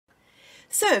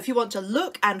So if you want to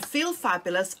look and feel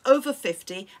fabulous over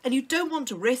 50 and you don't want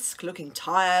to risk looking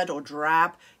tired or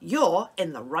drab, you're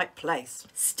in the right place.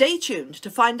 Stay tuned to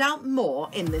find out more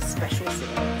in this special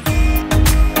series.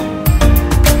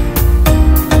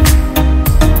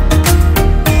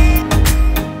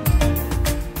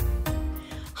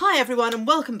 Hi everyone and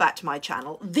welcome back to my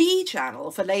channel, the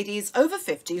channel for ladies over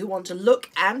 50 who want to look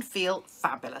and feel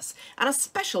fabulous, and a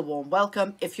special warm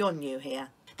welcome if you're new here.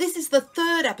 This is the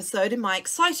third episode in my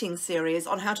exciting series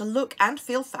on how to look and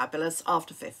feel fabulous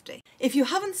after 50. If you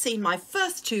haven't seen my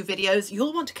first two videos,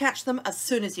 you'll want to catch them as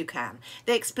soon as you can.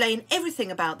 They explain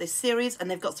everything about this series and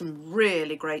they've got some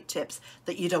really great tips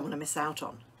that you don't want to miss out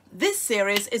on. This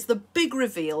series is the big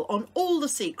reveal on all the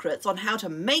secrets on how to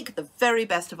make the very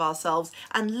best of ourselves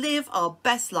and live our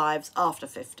best lives after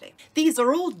 50. These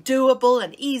are all doable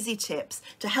and easy tips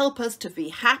to help us to be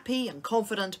happy and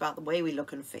confident about the way we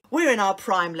look and feel. We're in our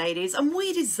prime, ladies, and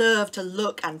we deserve to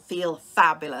look and feel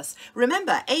fabulous.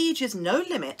 Remember, age is no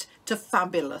limit to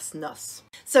fabulousness.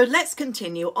 So let's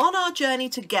continue on our journey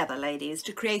together, ladies,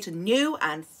 to create a new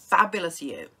and fabulous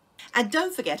you. And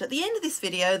don't forget, at the end of this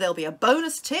video, there'll be a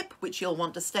bonus tip, which you'll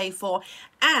want to stay for.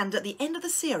 And at the end of the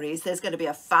series, there's going to be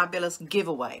a fabulous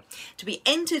giveaway. To be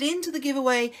entered into the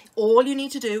giveaway, all you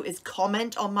need to do is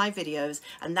comment on my videos,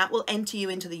 and that will enter you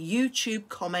into the YouTube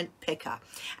comment picker.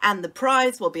 And the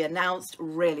prize will be announced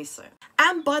really soon.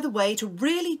 And by the way, to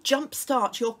really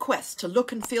jumpstart your quest to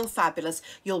look and feel fabulous,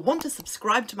 you'll want to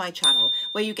subscribe to my channel,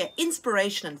 where you get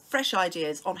inspiration and fresh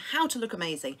ideas on how to look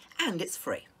amazing, and it's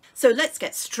free. So let's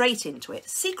get straight into it.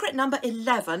 Secret number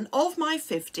 11 of my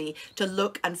 50 to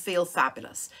look and feel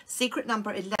fabulous. Secret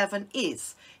number 11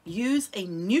 is use a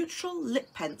neutral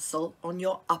lip pencil on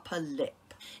your upper lip.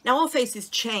 Now our faces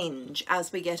change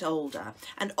as we get older,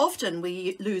 and often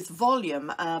we lose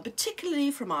volume,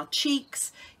 particularly from our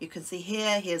cheeks. You can see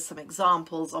here's some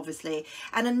examples obviously,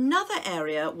 and another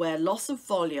area where loss of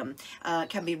volume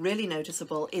can be really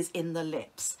noticeable is in the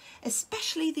lips,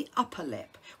 especially the upper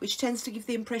lip, which tends to give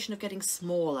the impression of getting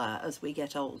smaller as we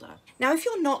get older. Now if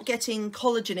you're not getting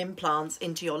collagen implants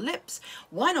into your lips,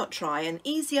 why not try an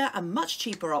easier and much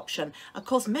cheaper option, a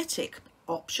cosmetic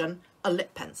option, a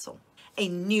lip pencil. A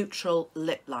neutral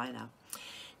lip liner.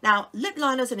 Now, lip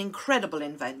liner is an incredible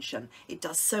invention. It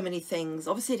does so many things.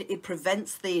 Obviously, it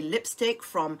prevents the lipstick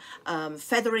from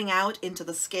feathering out into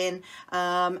the skin,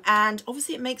 and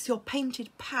obviously it makes your painted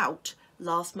pout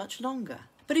last much longer.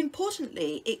 But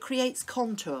importantly, it creates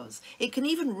contours. It can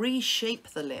even reshape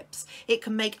the lips. It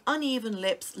can make uneven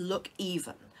lips look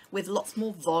even, with lots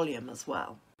more volume as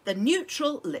well. The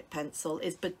neutral lip pencil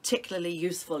is particularly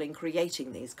useful in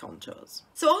creating these contours.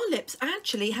 So our lips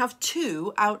actually have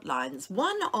two outlines,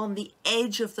 one on the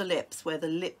edge of the lips where the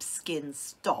lip skin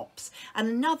stops, and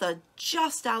another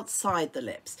just outside the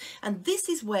lips. And this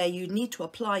is where you need to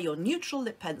apply your neutral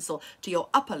lip pencil to your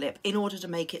upper lip in order to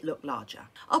make it look larger.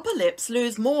 Upper lips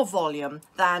lose more volume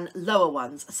than lower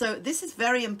ones, so this is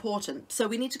very important. So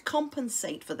we need to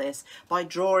compensate for this by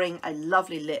drawing a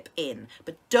lovely lip in,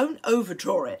 but don't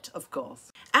overdraw it, of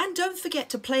course. And don't forget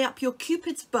to play up your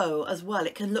Cupid's bow as well.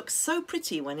 It can look so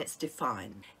pretty when it's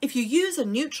defined. If you use a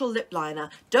neutral lip liner,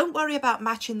 don't worry about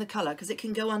matching the colour, because it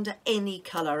can go under any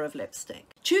colour of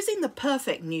lipstick. Choosing the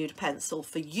perfect nude pencil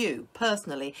for you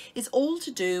personally is all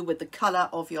to do with the colour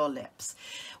of your lips.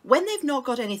 When they've not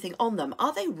got anything on them,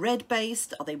 are they red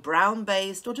based, are they brown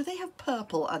based, or do they have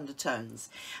purple undertones?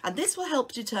 And this will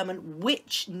help determine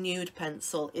which nude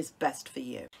pencil is best for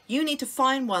you. You need to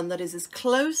find one that is as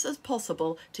close as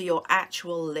possible to your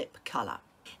actual lip colour.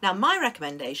 Now my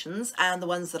recommendations, and the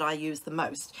ones that I use the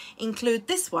most, include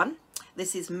this one.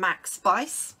 This is MAC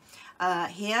Spice.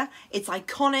 Here, it's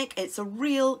iconic, it's a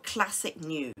real classic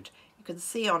nude. You can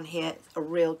see on here it's a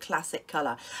real classic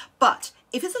colour. But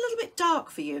if it's a little bit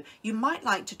dark for you, you might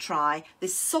like to try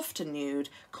this softer nude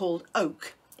called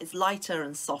Oak. It's lighter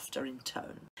and softer in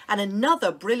tone. And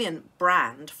another brilliant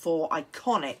brand for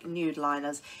iconic nude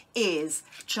liners is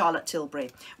Charlotte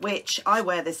Tilbury, which I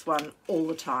wear this one all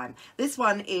the time. This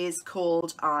one is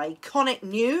called Iconic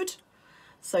Nude.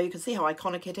 So you can see how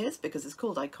iconic it is because it's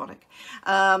called Iconic.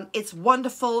 It's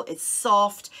wonderful, it's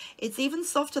soft, it's even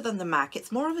softer than the MAC.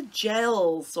 It's more of a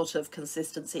gel sort of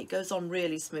consistency. It goes on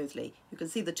really smoothly. You can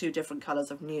see the two different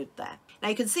colours of nude there. Now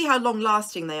you can see how long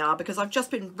lasting they are because I've just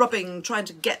been rubbing, trying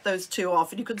to get those two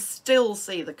off, and you can still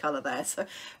see the colour there. So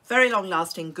very long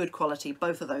lasting, good quality,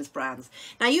 both of those brands.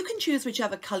 Now you can choose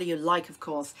whichever colour you like, of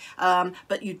course,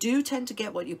 but you do tend to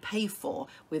get what you pay for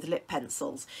with lip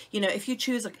pencils. You know, if you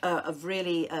choose a really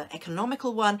really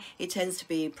economical one. It tends to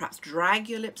be perhaps drag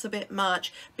your lips a bit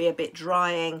much, be a bit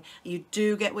drying. You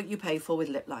do get what you pay for with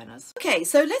lip liners. Okay,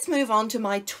 so let's move on to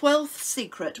my 12th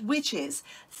secret, which is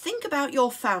think about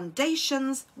your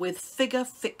foundations with figure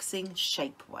fixing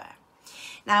shapewear.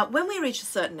 Now, when we reach a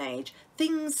certain age,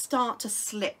 things start to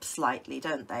slip slightly,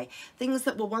 don't they? Things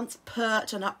that were once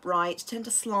pert and upright tend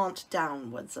to slant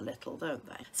downwards a little, don't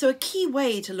they? So a key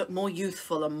way to look more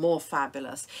youthful and more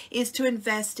fabulous is to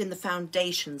invest in the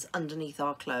foundations underneath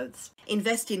our clothes.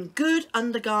 Invest in good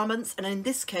undergarments, and in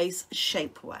this case,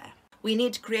 shapewear. We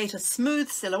need to create a smooth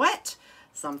silhouette,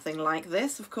 something like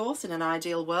this, of course, in an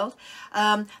ideal world.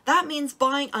 That means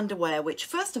buying underwear which,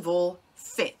 first of all,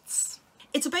 fits.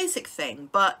 It's a basic thing,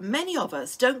 but many of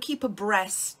us don't keep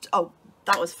abreast, oh,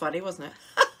 that was funny, wasn't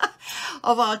it?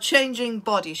 Of our changing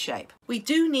body shape. We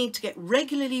do need to get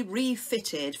regularly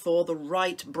refitted for the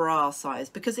right bra size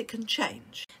because it can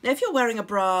change. Now, if you're wearing a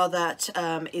bra that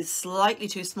is slightly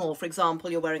too small, for example,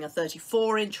 you're wearing a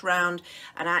 34-inch round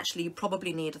and actually you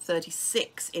probably need a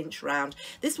 36-inch round,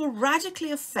 this will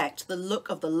radically affect the look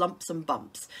of the lumps and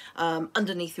bumps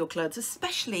underneath your clothes,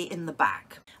 especially in the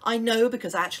back. I know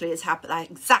because actually it's happened, that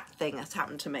exact thing has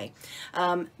happened to me.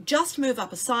 Just move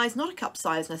up a size, not a cup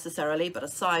size necessarily, but a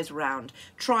size round.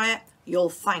 Try it, you'll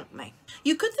thank me.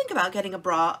 You could think about getting a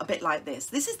bra a bit like this.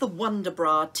 This is the Wonder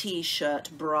Bra t-shirt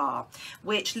bra,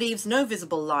 which leaves no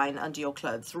visible line under your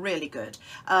clothes. Really good.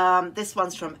 This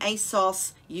one's from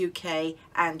ASOS, UK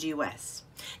and US.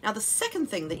 Now, the second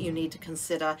thing that you need to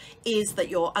consider is that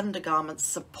your undergarments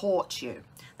support you.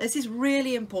 This is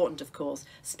really important, of course,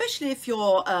 especially if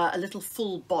you're a little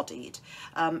full-bodied,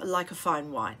 like a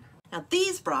fine wine. Now,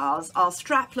 these bras are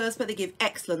strapless, but they give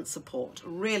excellent support.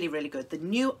 Really, really good. The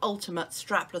new ultimate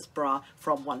strapless bra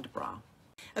from Wonder Bra.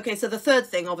 Okay, so the third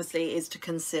thing obviously is to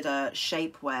consider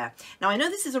shapewear. Now, I know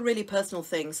this is a really personal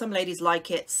thing. Some ladies like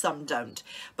it, some don't,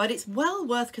 but it's well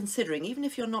worth considering even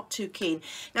if you're not too keen.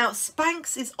 Now,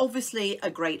 Spanx is obviously a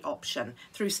great option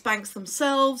through Spanx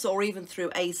themselves or even through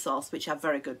ASOS, which have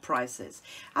very good prices.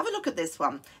 Have a look at this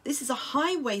one. This is a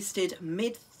high-waisted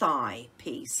mid-thigh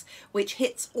piece, which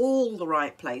hits all the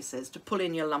right places to pull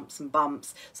in your lumps and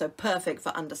bumps. So perfect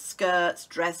for underskirts,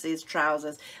 dresses,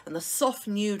 trousers, and the soft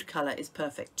nude colour is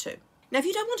perfect too. Now, if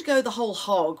you don't want to go the whole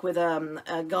hog with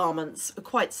garments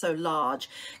quite so large,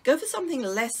 go for something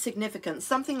less significant,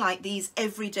 something like these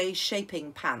everyday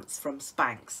shaping pants from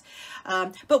Spanx.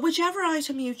 But whichever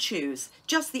item you choose,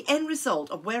 just the end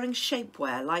result of wearing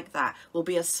shapewear like that will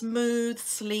be a smooth,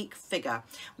 sleek figure,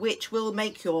 which will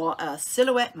make your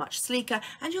silhouette much sleeker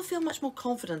and you'll feel much more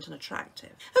confident and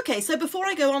attractive. Okay, so before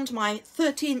I go on to my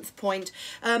 13th point,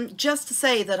 just to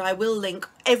say that I will link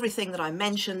everything that I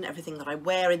mentioned, everything that I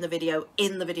wear in the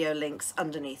video links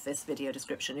underneath this video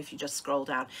description if you just scroll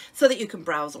down so that you can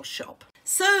browse or shop.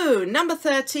 So, number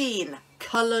 13,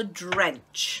 colour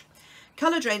drench.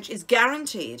 Colour drench is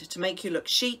guaranteed to make you look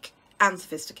chic and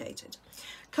sophisticated.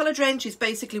 Colour drench is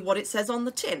basically what it says on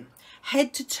the tin.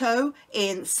 Head to toe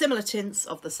in similar tints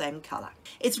of the same colour.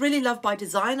 It's really loved by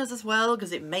designers as well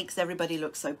because it makes everybody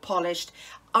look so polished.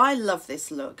 I love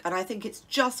this look and I think it's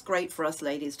just great for us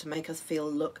ladies to make us feel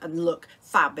look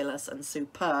fabulous and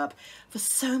superb for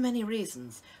so many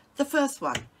reasons. The first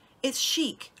one, it's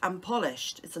chic and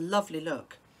polished. It's a lovely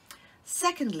look.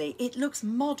 Secondly, it looks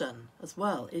modern as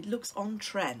well. It looks on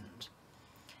trend.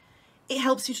 It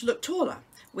helps you to look taller,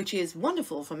 which is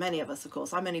wonderful for many of us, of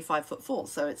course. I'm only 5'4",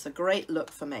 so it's a great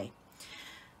look for me.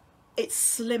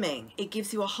 It's slimming. It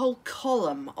gives you a whole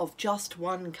column of just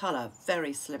one colour.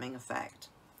 Very slimming effect.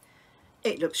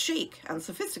 It looks chic and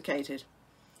sophisticated.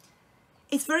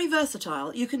 It's very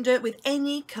versatile. You can do it with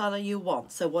any colour you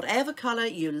want. So whatever colour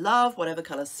you love, whatever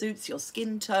colour suits your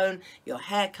skin tone, your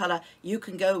hair colour, you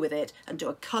can go with it and do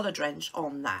a colour drench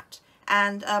on that.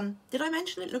 And did I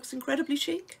mention it looks incredibly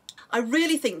chic? I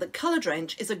really think that colour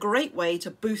drench is a great way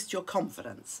to boost your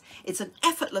confidence. It's an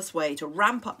effortless way to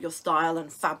ramp up your style and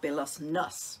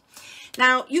fabulousness.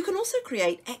 Now, you can also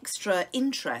create extra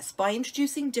interest by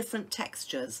introducing different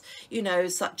textures, you know,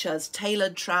 such as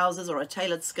tailored trousers or a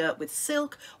tailored skirt with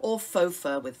silk or faux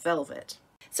fur with velvet.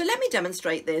 So let me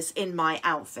demonstrate this in my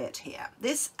outfit here.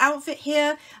 This outfit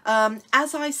here,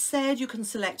 as I said, you can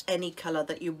select any colour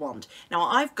that you want. Now,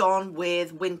 I've gone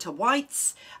with winter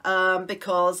whites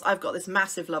because I've got this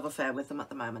massive love affair with them at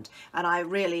the moment and I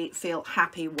really feel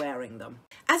happy wearing them.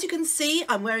 As you can see,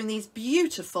 I'm wearing these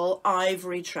beautiful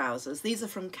ivory trousers. These are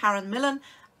from Karen Millen.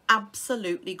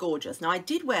 Absolutely gorgeous. Now, I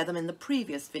did wear them in the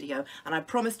previous video and I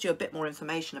promised you a bit more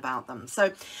information about them.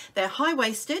 So they're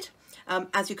high-waisted.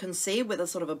 as you can see, with a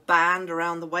sort of a band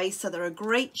around the waist, so they're a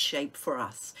great shape for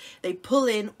us. They pull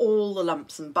in all the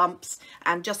lumps and bumps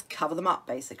and just cover them up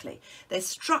basically. They're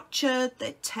structured,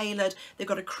 they're tailored, they've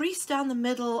got a crease down the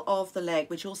middle of the leg,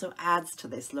 which also adds to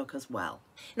this look as well.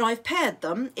 Now I've paired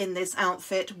them in this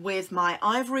outfit with my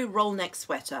ivory roll neck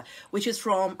sweater, which is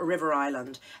from River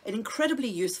Island, an incredibly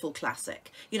useful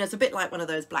classic. You know, it's a bit like one of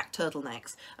those black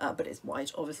turtlenecks, but it's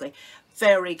white obviously.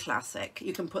 Very classic.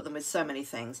 You can put them with so many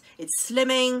things. It's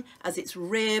slimming as it's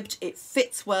ribbed, it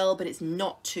fits well, but it's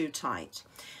not too tight.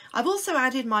 I've also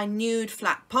added my nude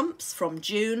flat pumps from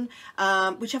June,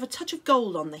 which have a touch of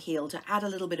gold on the heel to add a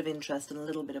little bit of interest and a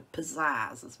little bit of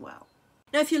pizzazz as well.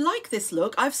 Now, if you like this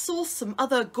look, I've sourced some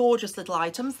other gorgeous little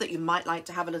items that you might like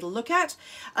to have a little look at.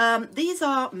 These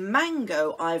are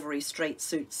mango ivory straight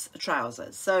suits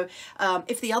trousers. So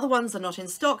if the other ones are not in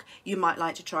stock, you might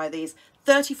like to try these.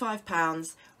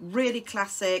 £35, really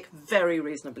classic, very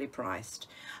reasonably priced.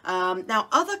 Now,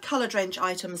 other colour drench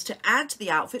items to add to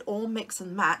the outfit or mix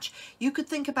and match, you could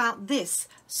think about this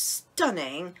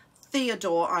stunning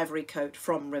Theodore ivory coat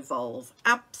from Revolve.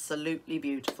 Absolutely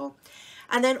beautiful.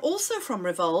 And then also from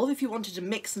Revolve, if you wanted to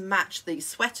mix and match the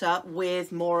sweater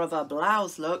with more of a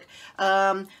blouse look,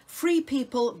 Free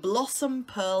People Blossom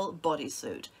Pearl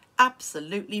bodysuit.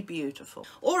 Absolutely beautiful.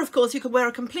 Or of course you could wear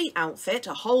a complete outfit,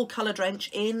 a whole colour drench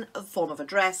in the form of a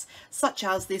dress, such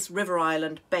as this River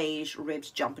Island beige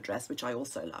ribbed jumper dress, which I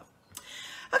also love.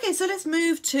 Okay, so let's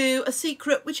move to a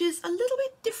secret which is a little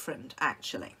bit different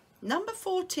actually. Number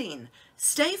 14,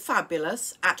 stay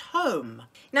fabulous at home.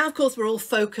 Now, of course, we're all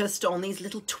focused on these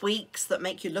little tweaks that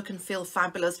make you look and feel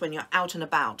fabulous when you're out and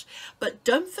about, but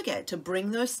don't forget to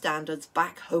bring those standards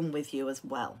back home with you as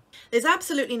well. There's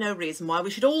absolutely no reason why we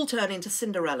should all turn into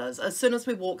Cinderellas as soon as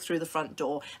we walk through the front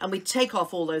door and we take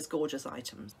off all those gorgeous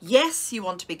items. Yes, you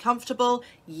want to be comfortable.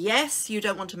 Yes, you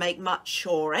don't want to make much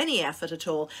or any effort at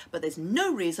all, but there's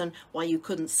no reason why you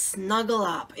couldn't snuggle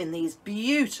up in these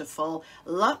beautiful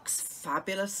luxe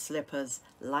fabulous slippers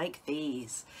like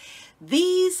these.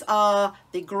 These are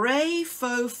the grey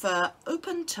faux fur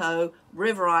open toe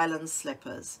River Island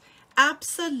slippers.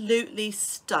 Absolutely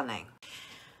stunning.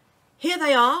 Here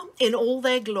they are in all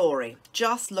their glory.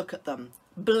 Just look at them.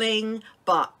 Bling,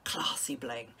 but classy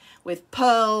bling. With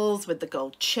pearls, with the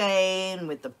gold chain,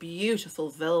 with the beautiful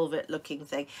velvet looking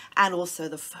thing, and also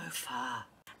the faux fur.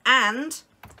 And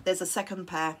there's a second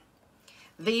pair.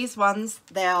 These ones,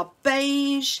 they are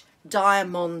beige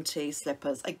diamante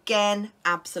slippers. Again,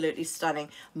 absolutely stunning.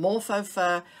 More faux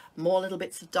fur, more little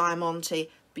bits of diamante,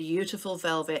 beautiful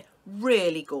velvet,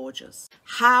 really gorgeous.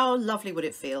 How lovely would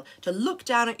it feel to look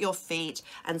down at your feet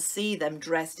and see them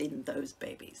dressed in those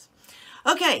babies.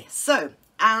 Okay, so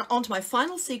on to my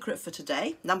final secret for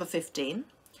today, number 15.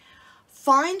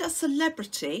 Find a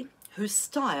celebrity whose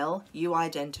style you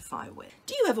identify with.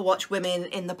 Do you ever watch women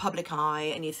in the public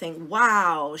eye and you think,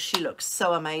 wow, she looks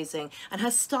so amazing, and her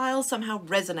style somehow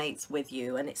resonates with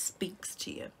you and it speaks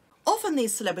to you? Often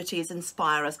these celebrities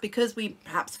inspire us because we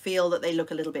perhaps feel that they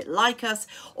look a little bit like us,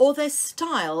 or their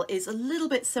style is a little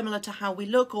bit similar to how we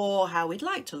look or how we'd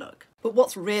like to look. But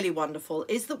what's really wonderful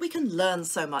is that we can learn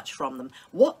so much from them,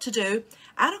 what to do,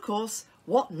 and of course,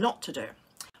 what not to do.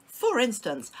 For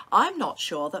instance, I'm not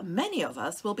sure that many of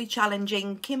us will be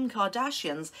challenging Kim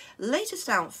Kardashian's latest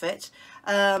outfit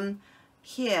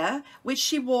here, which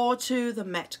she wore to the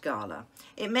Met Gala.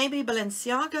 It may be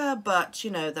Balenciaga, but you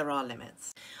know, there are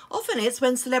limits. Often it's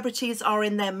when celebrities are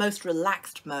in their most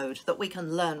relaxed mode that we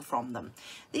can learn from them.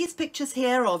 These pictures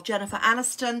here of Jennifer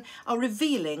Aniston are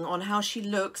revealing on how she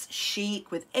looks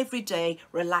chic with everyday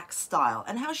relaxed style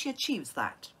and how she achieves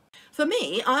that. For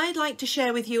me, I'd like to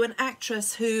share with you an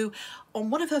actress who, on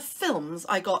one of her films,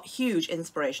 I got huge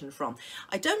inspiration from.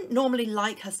 I don't normally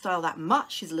like her style that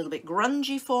much. She's a little bit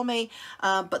grungy for me,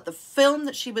 but the film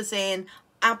that she was in,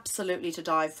 absolutely to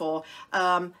die for.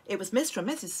 It was Mr. and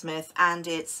Mrs. Smith, and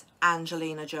it's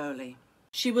Angelina Jolie.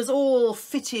 She was all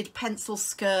fitted pencil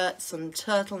skirts and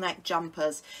turtleneck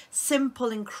jumpers, simple,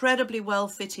 incredibly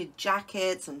well-fitted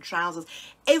jackets and trousers,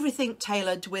 everything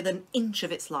tailored with an inch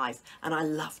of its life, and I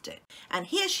loved it. And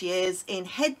here she is in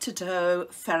head-to-toe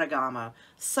Ferragamo.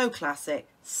 So classic,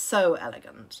 so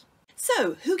elegant.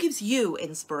 So, who gives you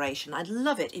inspiration? I'd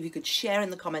love it if you could share in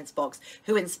the comments box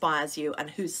who inspires you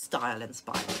and whose style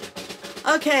inspires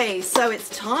you. Okay, so it's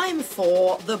time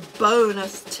for the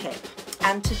bonus tip.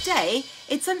 And today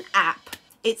it's an app.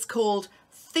 It's called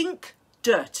Think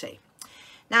Dirty.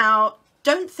 Now,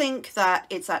 don't think that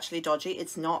it's actually dodgy.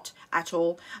 It's not at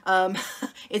all.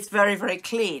 It's very, very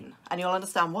clean, and you'll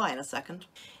understand why in a second.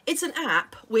 It's an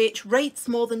app which rates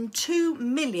more than 2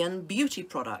 million beauty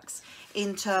products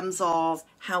in terms of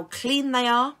how clean they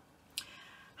are,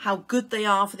 how good they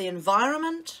are for the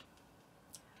environment,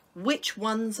 which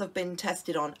ones have been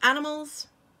tested on animals,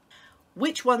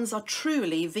 which ones are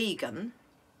truly vegan,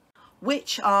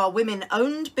 which are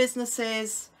women-owned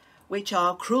businesses, which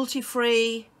are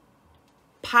cruelty-free,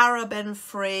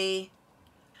 paraben-free,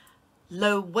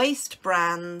 low-waste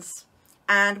brands,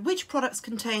 and which products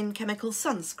contain chemical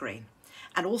sunscreen,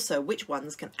 and also which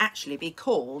ones can actually be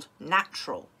called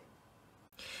natural.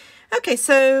 Okay,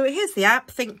 so here's the app,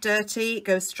 Think Dirty. It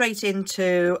goes straight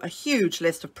into a huge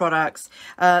list of products.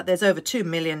 There's over 2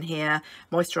 million here,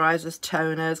 moisturisers,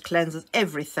 toners, cleansers,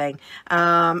 everything.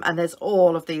 And there's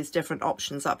all of these different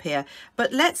options up here.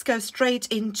 But let's go straight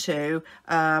into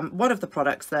one of the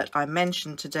products that I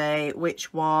mentioned today,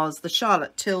 which was the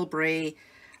Charlotte Tilbury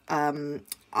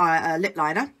lip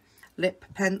liner, lip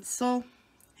pencil.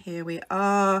 Here we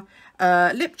are,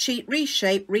 Lip Cheat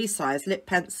Reshape Resize Lip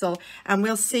Pencil, and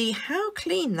we'll see how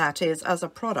clean that is as a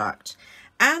product.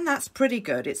 And that's pretty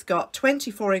good. It's got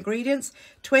 24 ingredients,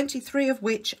 23 of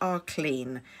which are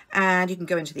clean. And you can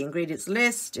go into the ingredients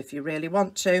list if you really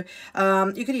want to.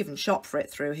 You could even shop for it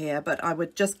through here, but I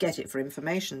would just get it for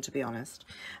information, to be honest.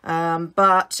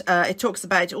 It talks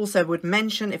about, it also would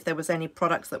mention if there was any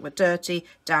products that were dirty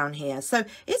down here. So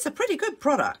it's a pretty good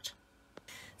product.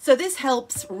 So this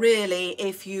helps really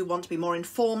if you want to be more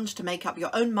informed, to make up your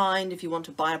own mind, if you want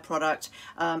to buy a product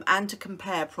and to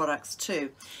compare products too.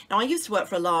 Now, I used to work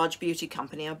for a large beauty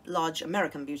company, a large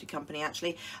American beauty company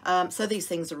actually, so these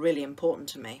things are really important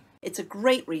to me. It's a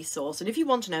great resource, and if you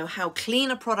want to know how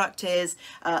clean a product is,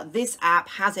 this app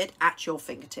has it at your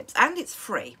fingertips, and it's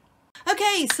free.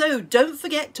 Okay, so don't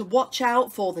forget to watch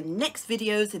out for the next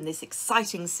videos in this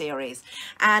exciting series.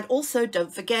 And also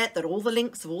don't forget that all the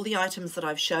links of all the items that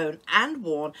I've shown and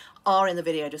worn are in the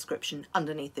video description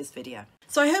underneath this video.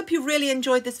 So I hope you really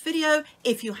enjoyed this video.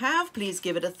 If you have, please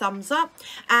give it a thumbs up,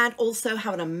 and also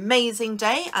have an amazing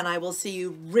day, and I will see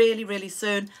you really, really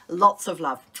soon. Lots of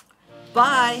love.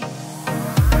 Bye.